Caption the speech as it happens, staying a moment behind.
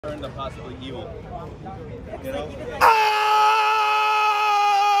The possibly evil. You know? Oh!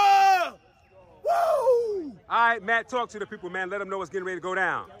 Woo! All right, Matt, talk to the people, man. Let them know what's getting ready to go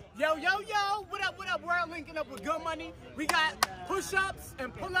down. Yo, yo, yo, what up, what up? We're linking up with Good Money. We got push-ups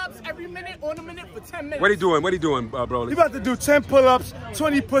and pull-ups every minute, on a minute for 10 minutes. What are you doing? What are you doing, Broly? You about to do 10 pull-ups,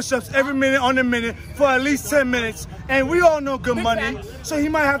 20 push-ups every minute on a minute for at least 10 minutes. And we all know Good Money, so he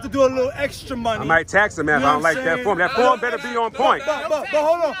might have to do a little extra money. I might tax him, man, if I don't like that form. That form better be on point. But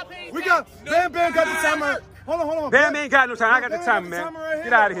hold on. We got, Bam got the timer. Hold on. Bam ain't got no time. I got the timer, man.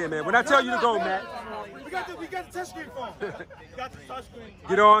 Get out of here, man. When I tell you to go, man. We got the touchscreen phone. Got the touchscreen.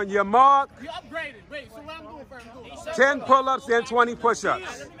 Get on your mark. You upgraded. Wait, so what I'm doing first? 10 pull-ups and 20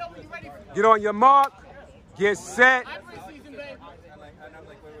 push-ups. Get on your mark. Get set.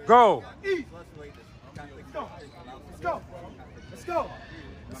 Go. Eat. Let's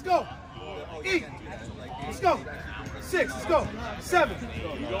go. Eat. Let's go. 6. Let's go. 7,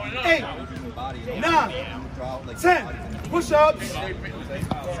 8, 9, 10. Push-ups.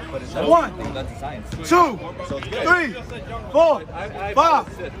 1, 2, 3, 4,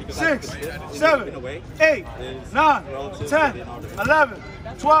 5, 6, 7, 8, 9, 10, 11,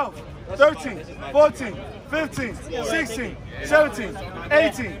 12, 13, 14, 15, 16, 17,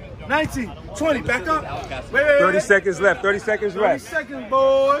 18, 19, 20. Back up. Wait. 30 seconds left. 30 seconds 30 rest. seconds,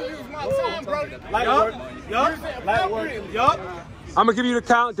 boy. This is my time, bro. Yup. I'm going to give you the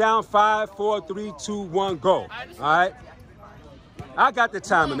countdown. 5, 4, 3, 2, 1, go. All right? I got the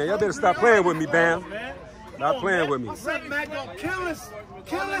timer, man. Y'all better stop playing with me, Bam. Stop playing with me. What's up, man? Kill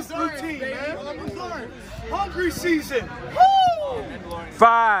this routine, man. Hungry season. Woo!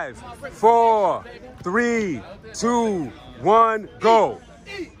 5, 4, 3, 2, 1, go.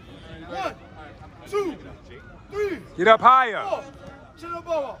 Eat. 1, 2, 3. Get up higher. 4. Chin up,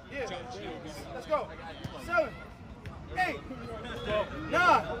 ball. Yeah. Let's go. 7, 8,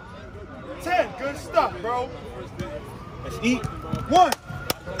 9, 10. Good stuff, bro. Let's eat. 1,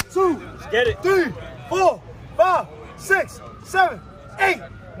 2, Let's get it. 3, 4, 5, 6, 7, 8,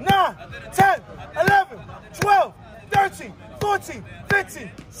 9, 10, 11, 12, 13, 14,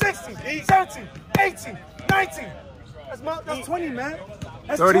 15, 16, 17, 18, 19. That's 20, man.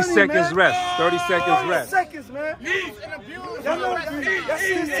 That's 30 20, seconds man. rest. 30 seconds rest. 30 seconds, man. Y'all know that's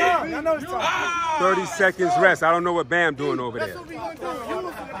his time. Y'all know his time. 30 seconds rest. I don't know what Bam doing over there.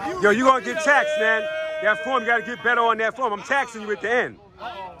 Yo, you going to get taxed, man. That form, you got to get better on that form. I'm taxing you at the end.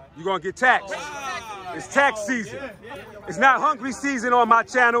 You're going to get taxed. It's tax season. It's not hungry season on my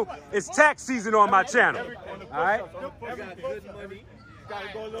channel. It's tax season on my channel. All right?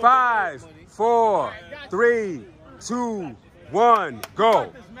 5, 4, 3, 2, 1,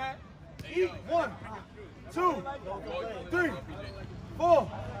 go. Eat. 1, 2, 3,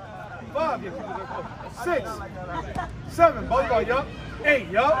 4, 5, 6, 7. Both go, yup. 8,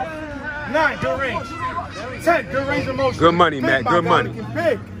 yup. 9, good range. 10, good range of motion. Good money, Matt. Good money.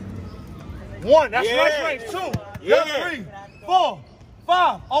 Big. 1, that's nice range. 2, Yeah. 3, 4,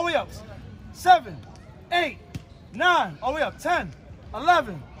 5, all the way up. 7, 8, 9, all the way up. 10,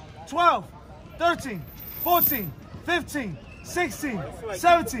 11, 12, 13, 14, 15, 16,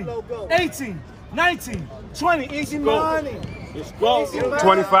 17, 18, 19, 20. Easy money. Let's go.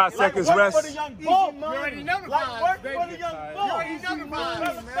 25 seconds rest. For the young bull. You already know the Like vibes, work baby. for the young bull. You already know the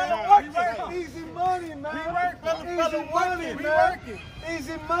vibes, man. Easy money, man. We work, brother, Easy brother, money, working. We man. working.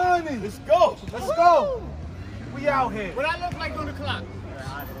 Easy money. Let's go. Let's go. We out here. What I look like on the clock?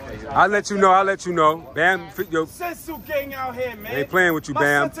 I'll let you know. Bam, yo, Sensu gang out here, man. ain't playing with you, My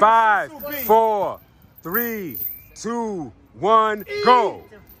Bam. son took a 5, sensu bean. 4, 3, 2, 1, go.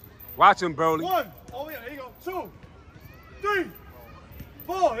 Watch him, Broly. 1. Oh, yeah, there you go. 2, 3,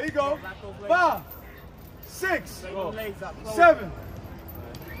 4. There you go. 5, 6, 7,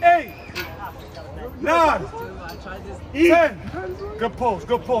 8, 9, 10. Good pose.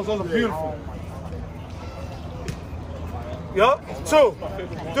 Those are beautiful. Yup. 2,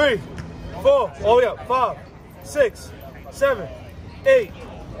 3, 4. Oh, yeah. 5, 6, 7, 8,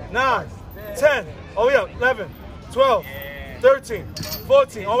 9, 10. Oh, yeah. 11, 12, 13,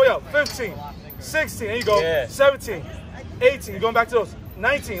 14. Oh, yeah. 15, 16. There you go. Yeah. 17, 18. You're going back to those.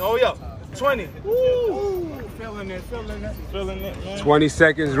 19. Oh, yeah. 20. Woo. Feeling it. Feeling it, man. 20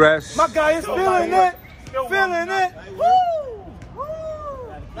 seconds rest. My guy is feeling it. Feeling it. Woo.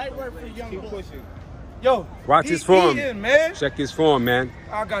 Light work for the young boy. Yo, Watch his form. Eating, man. Check his form, man.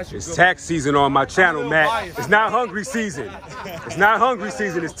 I got you. It's tax season on my channel, Matt. It's not hungry season. It's not hungry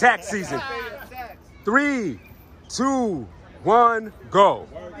season. It's tax season. 3, 2, 1, go.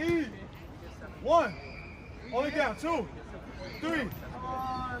 Eat. 1. Only down. 2, 3,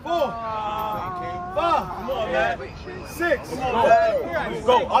 4, 5, Come on, man. 6. Come on, man. Let's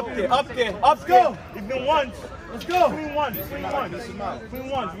go. Up there, up there, up Let's go. there. Even ones. Let's go. Between ones, between ones. Between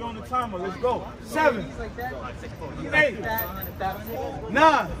ones. You're on the timer. Let's go. 7, 8,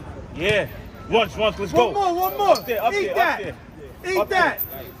 9. Yeah. Once. Let's go. One more. Up there, up Eat there, that. up there. Eat Up that.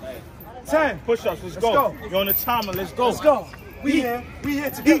 10. Push-ups. Let's Let's go. go. You're on the timer. Let's go. Let's go. We here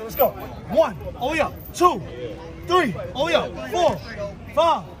together. Let's go. 1, all the way up. 2, 3, all the way up. 4,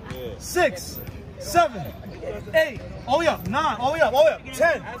 5, 6, 7, 8, all the way up. 9, all the way up.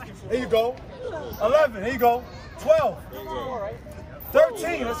 10. There you go. 11. There you go. 12.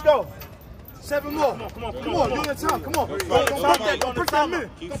 13. Let's go. 7 more. Come on. You're on the time. Come on. Don't break that minute.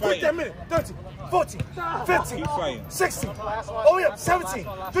 Don't break that minute. 13, 14, 15, 16. All the way up. 17.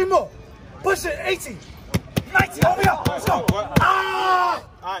 3 more. Push it. 18. 19, all the way up. Let's go. Ah!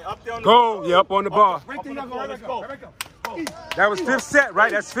 All right, up there on the Go. Yeah, up on the bar. Right there, let's go. That was 5th set, right?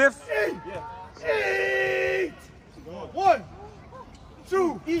 That's 5th? Eat. 1,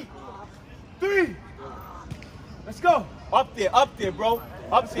 2, 3. Let's go. Up there, bro.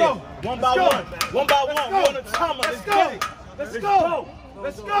 Up there. go. One by one. One by one. We're on the timer. Let's get it. Let's go.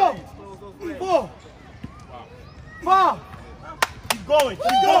 4, 5. Keep going.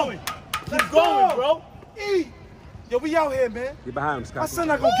 Keep going, bro. Eat. Yo, we out here, man. Get behind him, My Scott. son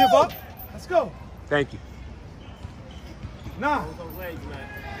not gonna give up. Let's go. Thank you. 9,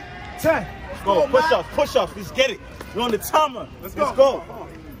 10. Let's go. Push-ups. Let's get it. We're on the timer. Let's go.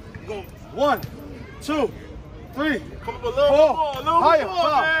 1, 2, 3, Come up a little 4. more. A little Higher, more,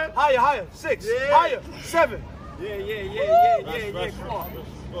 5. man. Higher. 6. Yeah. Higher. 7. Yeah. Come on.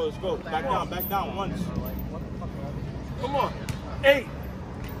 Let's go. Back down. Once. Come on. 8,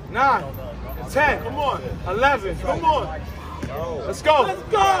 9, 10. Come on. 11. Come on. Let's go. Let's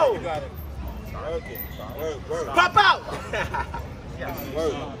go. Pop out.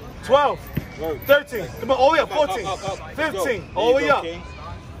 12, 13. Come on, all the way up. 14, 15. All the way up.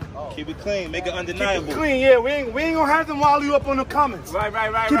 Keep it clean. Make it Keep undeniable. it clean, yeah. We ain't gonna have them while you up on the comments.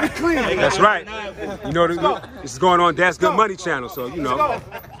 Right. Keep it clean. That's right. You know, this is going on That's Good Money channel, so, you know,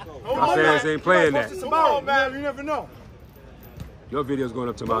 Let's go. my fans ain't playing that. Tomorrow, man. You never know. Your video's going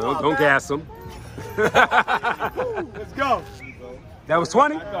up tomorrow. Don't gas them. Let's go. That was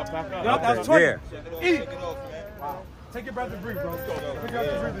 20? Yup, that was 20. Yeah. Eat. Take your breath and breathe, bro. Take your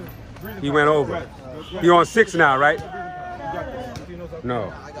breath and breathe. He went over. He on 6 now, right? No.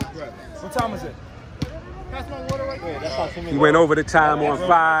 What time is it? He went over the time on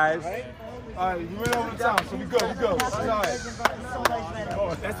 5. All right, we went over the time, so we good. It's all right.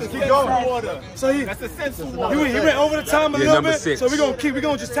 That's the Keep going. water. So That's the sensual water. he went over the time a Yeah, little number bit, 6. so we're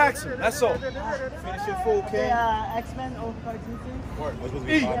gonna just tax him. That's all. Finish your food, King. X-Men or cartoon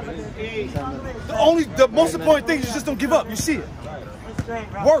Eat. The most important thing is you just don't give up. You see it. It's great,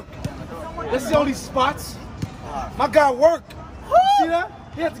 bro. Work. Let's see all these spots. My guy work. See that?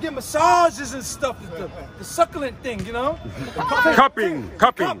 He had to get massages and stuff. The succulent thing, you know? Cupping.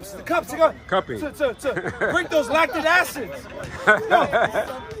 The cups. You got Cupping. to break those lactic acids.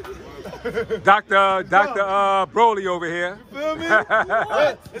 Dr. Broly over here. Feel me?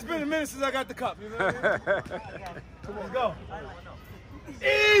 It's been a minute since I got the cup. You know what I mean? Let's go.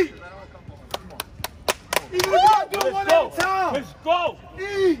 Eat! Even if you do one at a time. Let's go.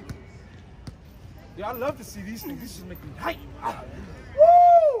 Eat! Yeah, I love to see these things. These just make me hype.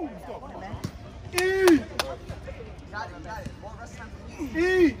 Woo! Eat!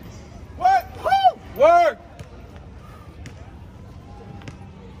 Eat! What? Woo! Work!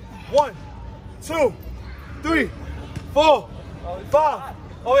 1, 2, 3, 4, 5.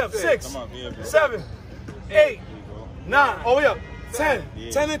 All the way up. 6, 7, 8, 9. All the way up. 10.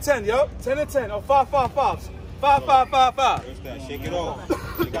 10 and 10, yup. 10 and 10. Oh, 5, 5, 5s. 5, 5, 5, 5. Shake it off.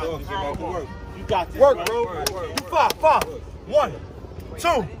 Get back to work. You got this. Work, bro. 5, 5. 1,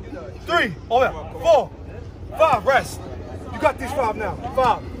 2, 3. All the way up. 4, 5. Rest. You got these 5 now.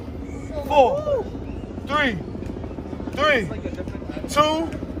 5, 4, 3, 2,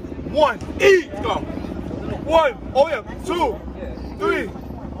 1. Eat. Go. 1. Oh yeah. 2, 3,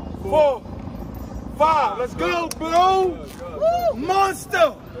 4, 5. Let's go, bro.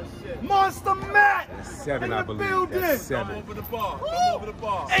 Monster. Monster Matt. 7, in I the believe. building. That's 7. Over the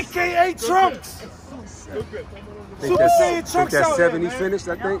bar. AKA Trunks. Super Saiyan Trunks Think that's out 7 here, he man. finished,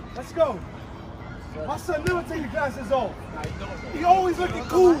 I think. Let's go. My son never take his glasses off. He always looking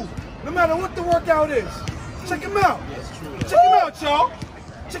cool, no matter what the workout is. Check him out. Check him out, y'all.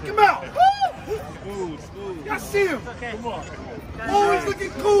 Check him out. Y'all see him. Always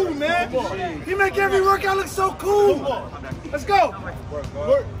looking cool, man. He make every workout look so cool. Let's go.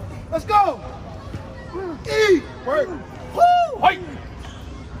 Let's go. Eat. Work. Woo.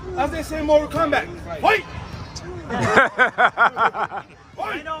 As they say in Mortal Kombat, fight!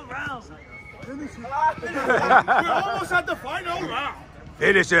 Final round. We're almost at the final round.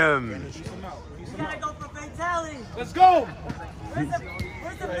 Finish him. You gotta go for fatality. Let's go. Where's the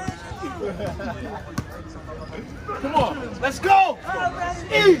finish? Come on. Let's go.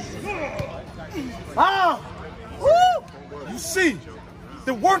 Ah. Woo. You see,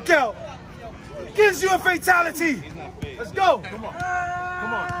 the workout gives you a fatality. Let's go. Come on.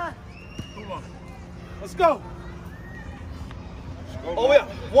 Come on. Come on. Let's go. All the way up.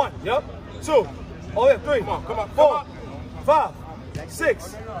 1. Yup. 2. All the way up. 3. Come on. Come on. 4. 5.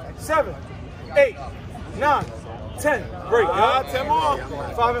 6. 7. 8. 9. 10. Break. 10 more.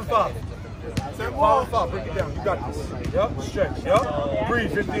 5 and 5. 10 more. 5 and 5. Break it down. You got this. Yup. Stretch. Yup.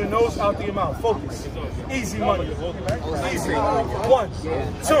 Breathe. In through your nose, out through your mouth. Focus. Easy money. Easy. 1, 2,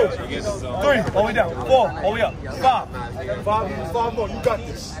 3. All the way down. 4. All the way up. 5. 5 more. You got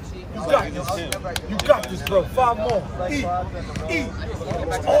this. You got this. You got this, bro. 5 more. Eat. Eat.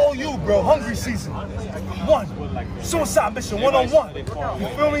 It's all you, bro. Hungry season. 1. Suicide mission 1-on-1. You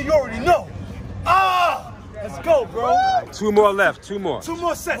feel me? You already know. Ah! Let's go, bro. 2 more left. 2 more. 2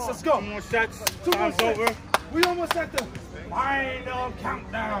 more sets. Let's go. 2 more sets. 2 more Time's sets. over. We almost at the final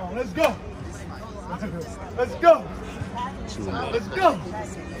countdown. Let's go. Let's go. Let's go.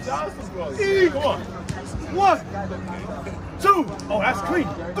 Come on. 1, 2. Oh, that's clean.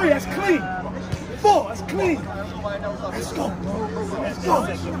 3. That's clean. 4. That's clean. Let's go. Let's go.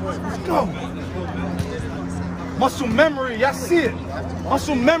 Let's go. Muscle memory. Y'all see it.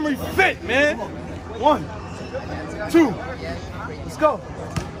 Muscle memory fit, man. 1, 2. Let's go.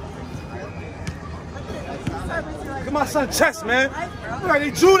 Look at my son's chest, man. Look like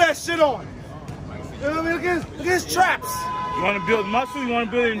they drew that shit on. You know what I mean? Look at his traps. You want to build muscle? You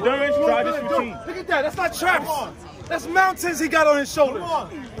want to build endurance? Try this routine. Look at that. That's not traps. That's mountains he got on his shoulders.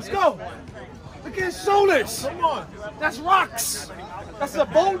 Let's go. Look at his shoulders. Come on. That's rocks. That's a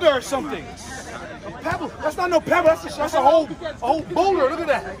boulder or something. A pebble. That's not no pebble. That's a whole boulder. Look at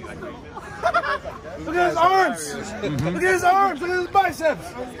that. Look at his arms. Look at his arms. Look at his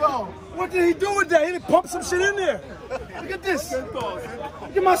biceps. Let's go. What did he do with that? He didn't pump some shit in there. Look at this. Look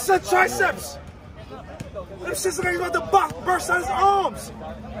at my son's triceps. Them shit's like he's about to burst out his arms.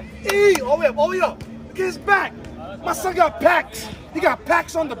 All the way up, all the way up. Look at his back. My son got packs. He got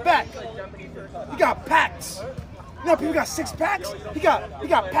packs on the back. He got packs. You know people got 6 packs? He got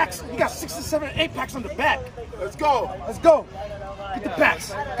packs. He got 6 to 7 or 8 packs on the back. Let's go. Let's go. Get the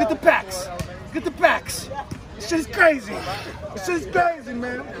packs. Get the packs. Get the packs. This shit's crazy. This shit's crazy,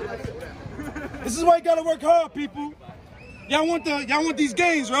 man. This is why you gotta work hard, people. Y'all want these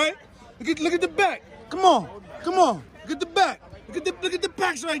gains, right? Look at the back. Come on. Come on. Look at the back. Look at the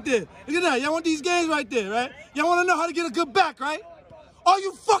packs right there. Look at that. Y'all want these gains right there, right? Y'all want to know how to get a good back, right? Are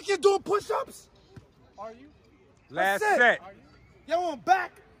you fucking doing push-ups? Are you? Last set. Y'all want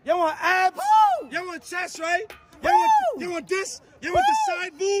back? Y'all want abs? Y'all want chest, right? Y'all want this? Y'all want the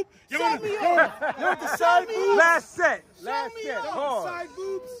side boob? Y'all want the side boob? Last set. Last set. Y'all want the side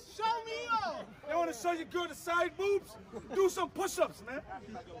boobs? Show me up. Y'all want to show your girl the side boobs? Do some push-ups, man.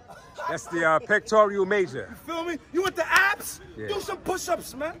 That's the pectoral major. You feel me? You want the abs? Yeah. Do some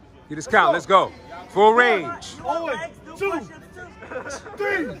push-ups, man. Get this count. Let's go. Full range. 1, 2,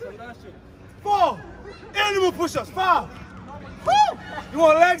 3, 4. Animal push-ups. 5. Woo! You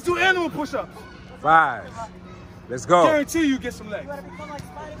want legs? Do animal push-ups. 5. Let's go. Guarantee you get some legs.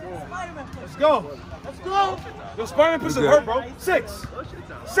 Let's go. Let's go. Your Spider-Man push-ups hurt, bro. 6,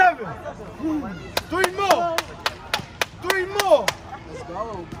 7. 3 more. 3 more. Let's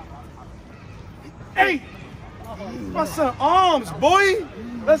go. 8. My son arms, boy.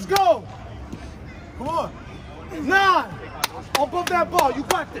 Let's go. Come on. 9. Above that ball. You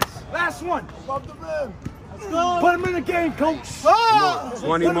got this. Last one. Above the rim. Let's go. Put him in the game, coach.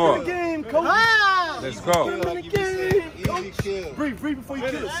 20 Put more. him in the game, coach. Let's Put go. him in the game, coach. Breathe before you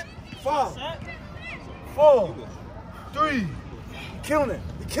kill us. 5, 4, 3. You're killing it.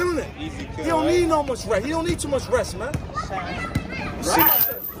 You're killing it. He don't need no much rest. He don't need too much rest, man. You see my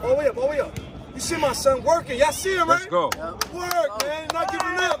son? All the way up, all the way up. You see my son working. Y'all see him, right? Let's go. Work, man. You're not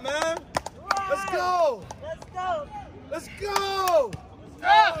giving up, man. Let's go. Let's go. Let's go.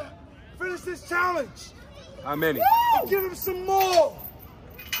 Finish this challenge. How many? Give him some more.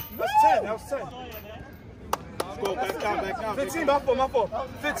 That's 10. That was 10. Let's go. Back down. 15. My fault.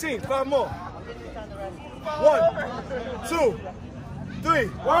 15. 5 more. 1, 2, 3.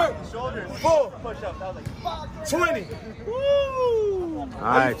 Work. 4. 20. Woo! All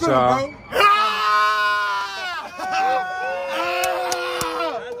right, y'all.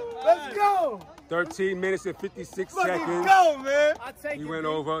 Let's go. 13 minutes and 56 Fucking seconds. go, man. I take He it. went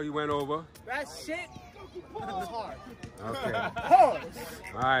over. He went over. That shit was hard. Okay. Hard.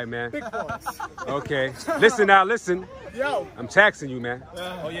 All right, man. Big pause. Okay. Listen now, listen. Yo. I'm taxing you, man.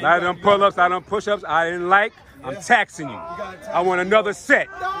 A lot of them pull-ups, a lot of them push-ups I didn't like. I'm taxing you. I want another set.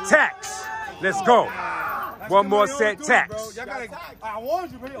 Tax. Let's go. One more set. Tax. I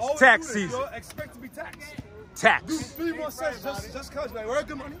warned you, bro. Always tax do this, season. Yo. Expect to be taxed. Do Tax. 3 more sets just cause, man. We're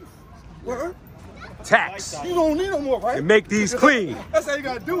good money. Word? Tax. You don't need no more, right? And make these clean. That's how you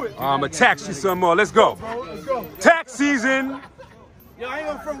gotta do it. I'm going to tax you some more. Let's go. Bro, let's go. Tax season. Yeah, I ain't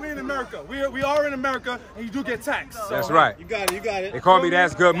no from. We in America. We are in America, and you do get taxed. That's right. You got it. You got it. They call me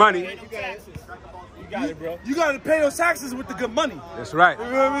That's Good Money. You got it. You got it, bro. You gotta pay those taxes with the good money. That's right. You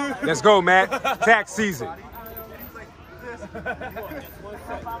know what I mean? Let's go, man. Tax season.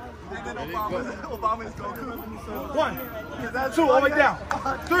 One, 2, all the way down.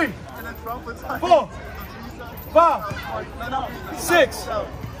 3, 4, 5, 6.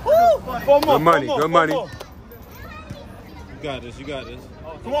 Woo! 4 more. Good money, 4 more, good 4 money. more. You got this. You got this.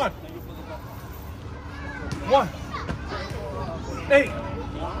 Come on. 1, 8.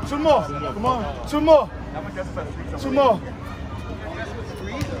 2 more. Come on. 2 more. 2 more.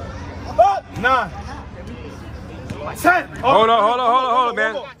 9. 10. Hold on,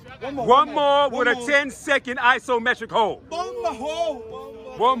 man. One more with a more. 10-second isometric hold. One more.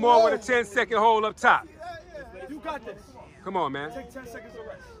 One more with a 10-second hold up top. You got this. Come on, man. Take 10 seconds to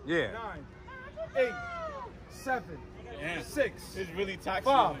rest. Yeah. 9, 8, 7, 6. It's really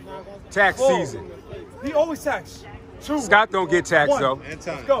taxing. 5. Tax 4. season. He always tax. 2. Scott don't get taxed, 1. though. And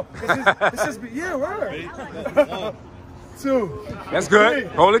time. Let's go. This is yeah, word. 2. That's good.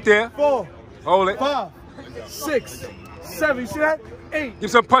 3, Hold it there. 4, Hold it. 5, 6, 7. You see that? 8,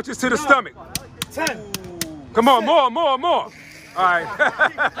 Give some punches to the stomach. 10. Come on, more. All right.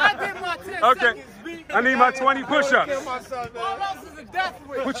 I did my 10 Okay. seconds, B. I need my 20 push-ups. All else is a death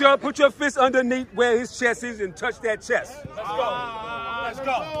wish. Put your fist underneath where his chest is and touch that chest. Let's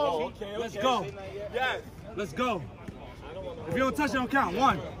go. Let's go. Yes. Let's go. If you don't touch it, don't count.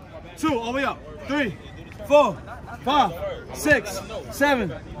 1, 2, all the way up. 3, 4, 5, 6,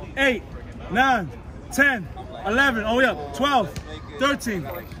 7, 8, 9, 10, 11, all the way up. 12, 13,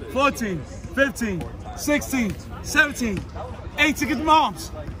 14, 15, 16, 17, 18, get the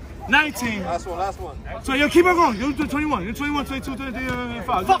arms. 19. Last one. So you keep it going. You do 21. You 21, 22, 23,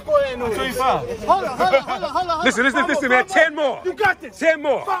 25. Fuck all that noise. 25. Hold on. Listen, man. 10 more. You got this. 10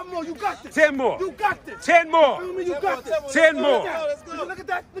 more. 5 more. You got this. 10 more. You got this. 10 more. You got this. 10 more. Look at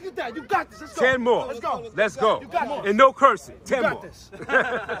that. Look at that. You got this. Let's go. 10 more. Let's go. Let's go. You got this. And no cursing. 10 You got more. this.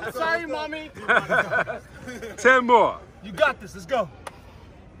 Sorry, mommy. 10 more. You got this. Let's go.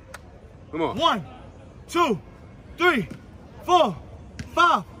 Come on. 1, 2, 3, 4,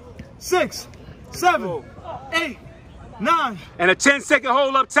 5, 6, 7, 8, 9, And a 10-second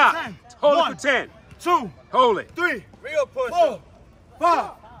hold up top. 10. Hold 1, it for 10. 2, Hold it. 3, Real push. 4,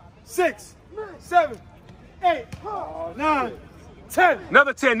 5, 6, 7, 8, 9, 10.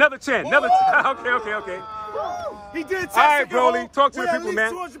 Another 10. Another 10. Okay. He did 10 All right, second Broly, hold talk to the with people, at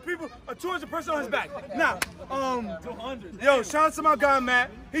man. least 200 people, 200 person on his back. Now, yo, shout out to my guy,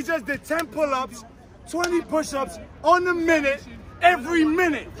 Matt. He just did 10 pull-ups, 20 push-ups on the minute, every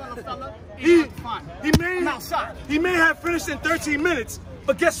minute. He may have finished in 13 minutes,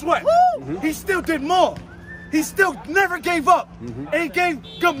 but guess what? He still did more. He still never gave up. And he gave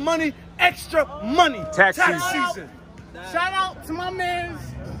good money, extra money. Tax season. Shout out to my man's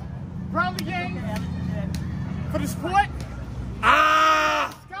Brownie Gang for the support.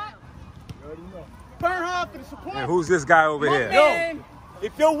 Scott. Burnhard for the support. And who's this guy over here? Man.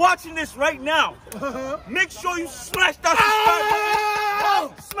 If you're watching this right now, make sure you smash that subscribe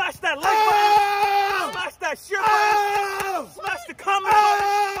button, smash that like button, smash that share button, smash the comment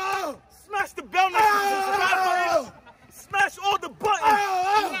button, smash the bell notification subscribe button, smash all the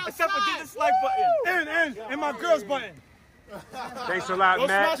buttons except for the dislike button. And my girl's button. Thanks a lot,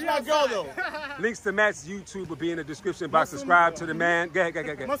 Matt. Smash my girl, though. Links to Matt's YouTube will be in the description box. Subscribe to the man. Go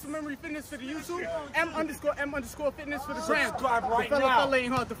ahead. Muscle Memory Fitness for the YouTube, M_Fitness for the gram. Subscribe right the now. fella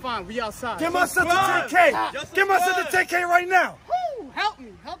ain't hard to find. We outside. Get my son to 10K. Get my son to 10K right now. Woo! Help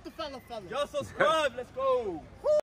me. Help the fella. Yo, subscribe. Let's go.